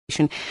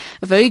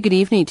A very good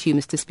evening to you,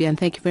 Mr. Spear, and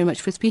thank you very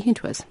much for speaking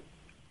to us.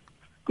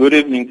 Good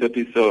evening,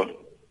 Tatiso.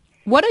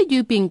 What are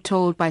you being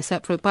told by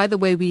SAPRO? By the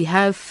way, we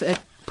have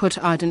put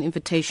out an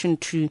invitation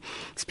to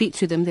speak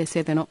to them. They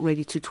say they're not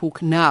ready to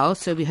talk now,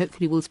 so we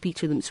hopefully will speak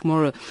to them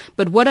tomorrow.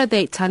 But what are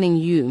they telling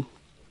you?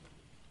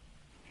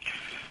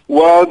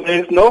 Well,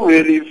 there's no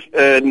really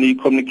any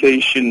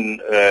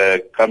communication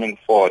coming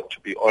forward, to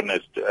be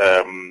honest,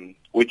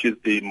 which is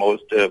the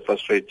most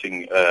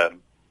frustrating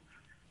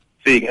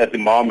thing at the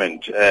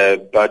moment.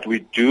 But we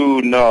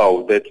do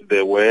know that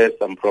there were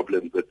some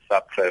problems with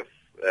SAPREF,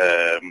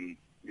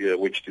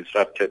 which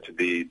disrupted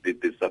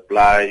the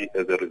supply.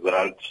 As a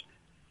result,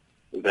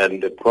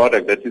 then the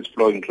product that is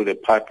flowing through the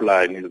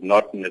pipeline is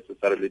not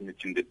necessarily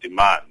meeting the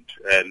demand.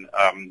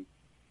 And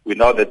we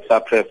know that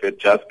SAPREF had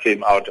just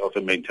came out of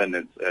a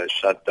maintenance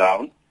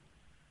shutdown.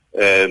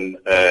 And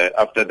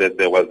after that,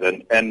 there was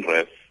an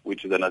NREF,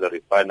 which is another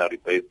refinery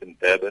based in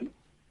Durban,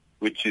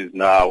 which is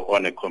now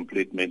on a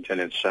complete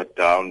maintenance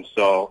shutdown.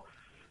 So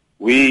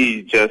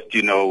we just,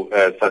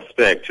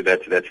 suspect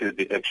that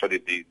is actually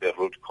the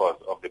root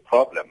cause of the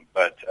problem.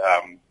 But,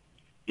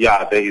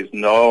 there is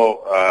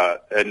no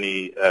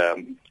any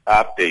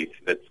update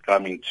that's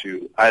coming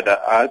to either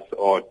us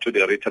or to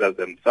the retailers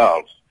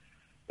themselves.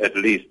 At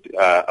least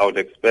I would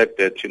expect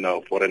that,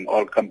 for an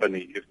oil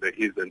company, if there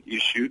is an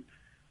issue,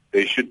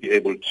 they should be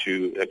able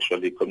to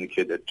actually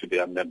communicate that to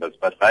their members.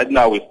 But right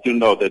now we still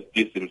know that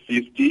diesel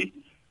 50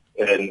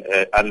 and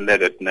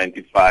unleaded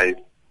 95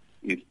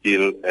 is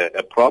still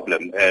a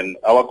problem. And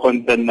our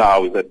concern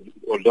now is that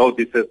although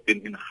this has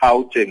been in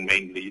Gauteng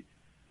mainly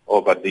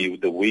over the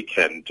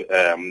weekend,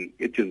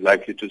 it is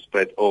likely to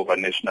spread over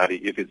nationally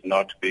if it's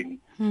not being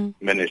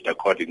managed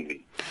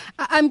accordingly.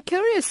 I'm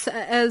curious,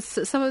 as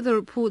some of the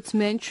reports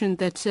mentioned,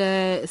 that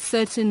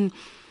certain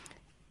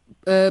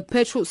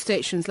petrol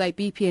stations like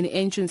BP and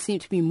Engen seem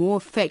to be more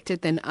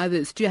affected than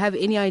others. Do you have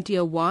any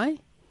idea why?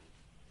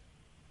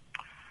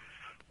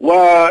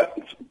 Well,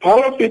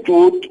 part of it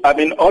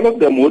all of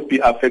them would be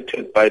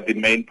affected by the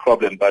main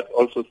problem, but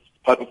also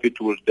part of it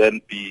will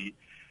then be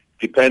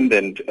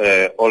dependent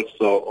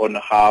also on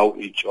how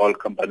each oil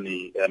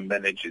company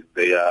manages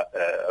their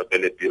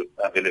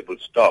available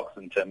stocks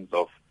in terms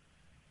of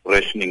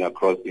rationing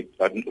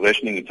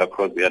it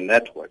across their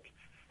network.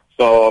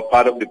 So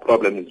part of the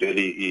problem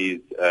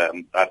is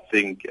I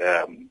think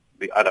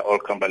the other oil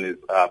companies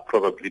are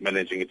probably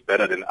managing it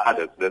better than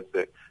others.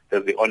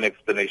 That's the only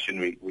explanation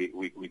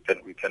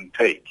we can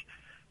take,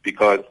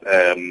 because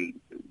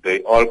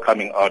they all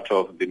coming out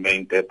of the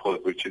main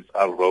depots, which is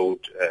our road,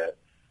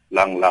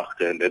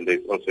 Langlaagte, and then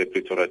there's also a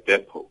Pretoria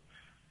depot.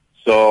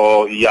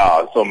 So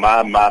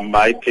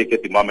my take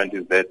at the moment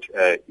is that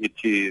it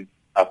is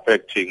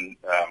affecting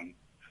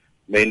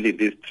mainly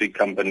these three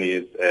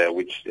companies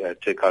which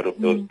take out of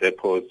those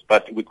depots.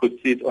 But we could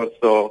see it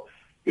also,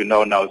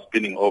 now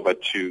spinning over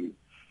to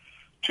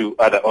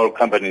other oil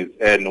companies.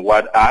 And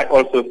what I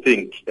also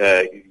think,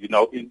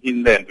 in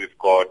inland we've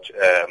got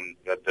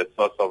the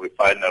Sasol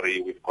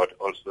refinery, we've got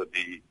also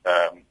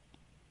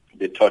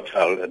the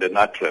Total, the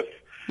Natref,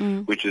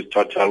 which is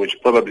Total, which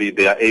probably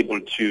they are able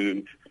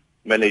to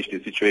manage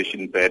the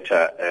situation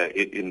better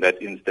in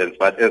that instance.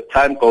 But as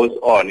time goes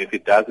on, if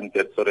it doesn't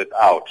get sorted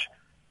out,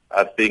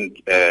 I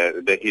think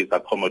there is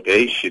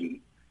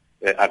accommodation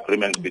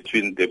agreements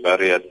between the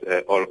various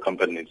oil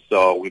companies.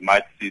 So we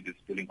might see this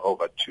spilling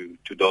over to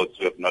those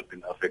who have not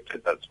been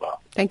affected as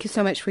well. Thank you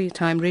so much for your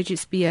time. Reggie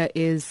Spear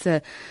is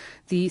the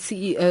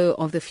CEO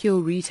of the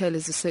Fuel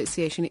Retailers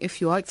Association. If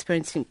you are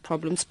experiencing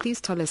problems,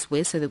 please tell us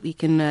where so that we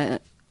can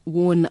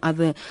warn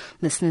other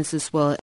listeners as well.